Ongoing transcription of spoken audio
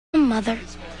Mother.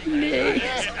 Nay,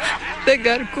 the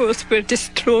Ggls were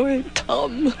destroyed,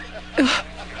 Tom.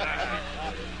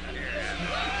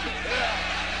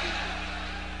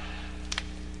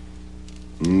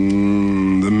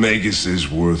 The Magus is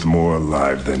worth more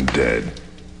alive than dead.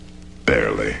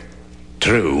 Barely.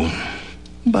 True.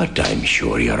 But I'm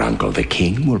sure your uncle the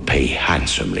king will pay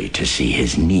handsomely to see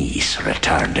his niece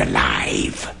returned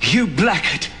alive. You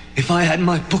blackguard! If I had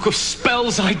my book of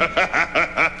spells, I'd...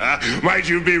 Might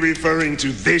you be referring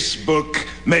to this book,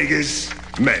 Magus?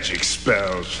 Magic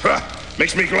spells.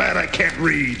 Makes me glad I can't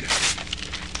read.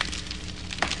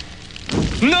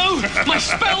 No! My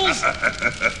spells!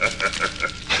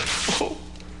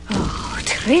 Oh,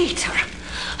 traitor!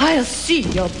 I'll see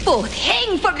you both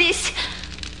hang for this!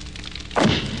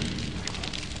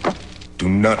 Do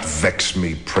not vex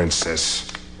me, princess,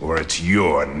 or it's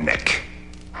your neck.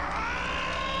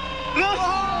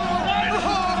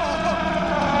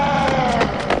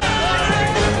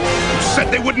 Said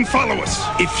they wouldn't follow us.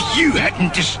 If you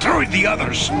hadn't destroyed the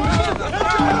others.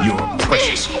 Your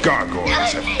precious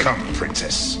gargoyles have come,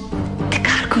 princess. The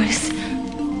Ggls.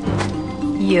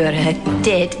 You're a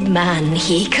dead man,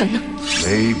 Haken.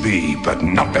 Maybe, but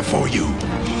not before you.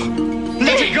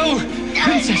 Let it go!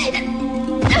 Princess!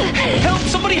 Help!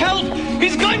 Somebody help!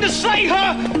 He's going to slay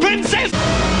her! Princess!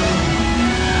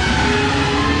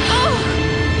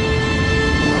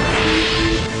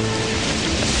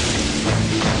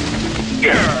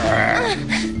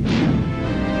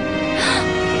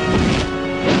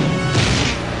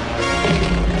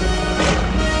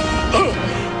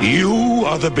 You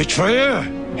are the betrayer?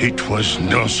 It was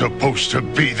not supposed to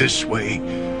be this way.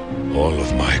 All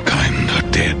of my kind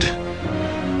are dead.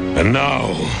 And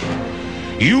now,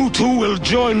 you two will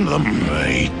join them.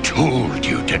 I told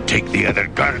you to take the other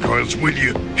gargoyles with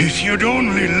you. If you'd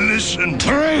only listen.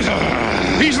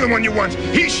 Traitor! He's the one you want.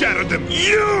 He shattered them.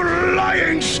 You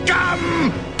lying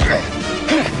scum!